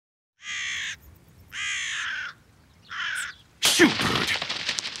Shoot, bird!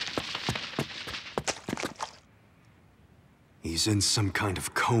 He's in some kind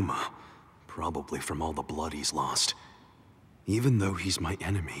of coma, probably from all the blood he's lost. Even though he's my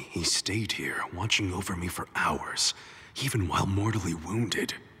enemy, he stayed here, watching over me for hours, even while mortally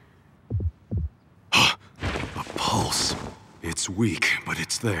wounded. A pulse. It's weak, but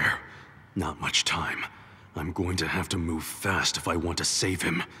it's there. Not much time. I'm going to have to move fast if I want to save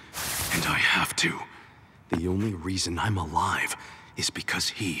him. And I have to. The only reason I'm alive is because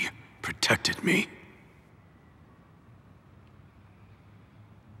he protected me.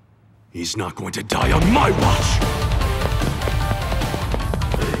 He's not going to die on my watch!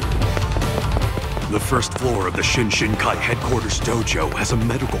 The first floor of the Shinshinkai headquarters dojo has a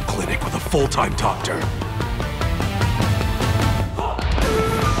medical clinic with a full-time doctor.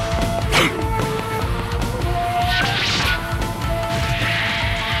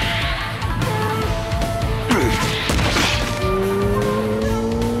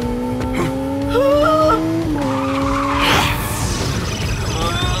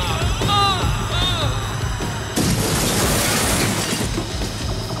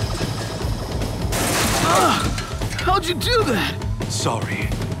 How'd you do that? Sorry.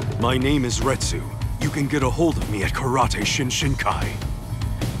 My name is Retsu. You can get a hold of me at Karate Shinshinkai.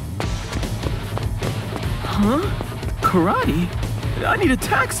 Huh? Karate? I need a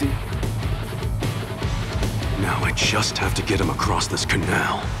taxi. Now I just have to get him across this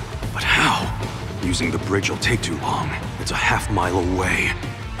canal. But how? Using the bridge will take too long. It's a half-mile away.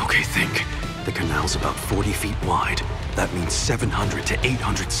 Okay, think. The canal's about 40 feet wide. That means 700 to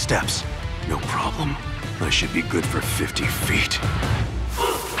 800 steps. No problem. I should be good for 50 feet.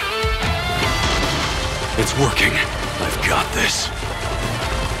 It's working. I've got this.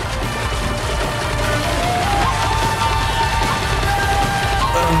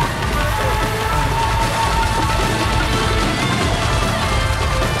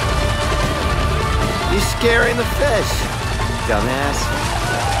 You're scaring the fish, dumbass.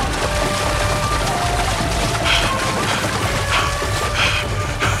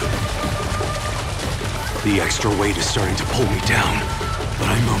 The extra weight is starting to pull me down, but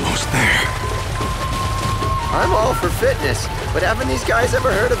I'm almost there. I'm all for fitness, but haven't these guys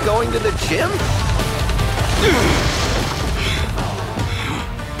ever heard of going to the gym?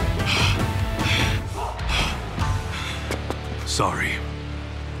 Sorry.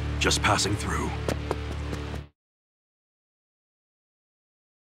 Just passing through.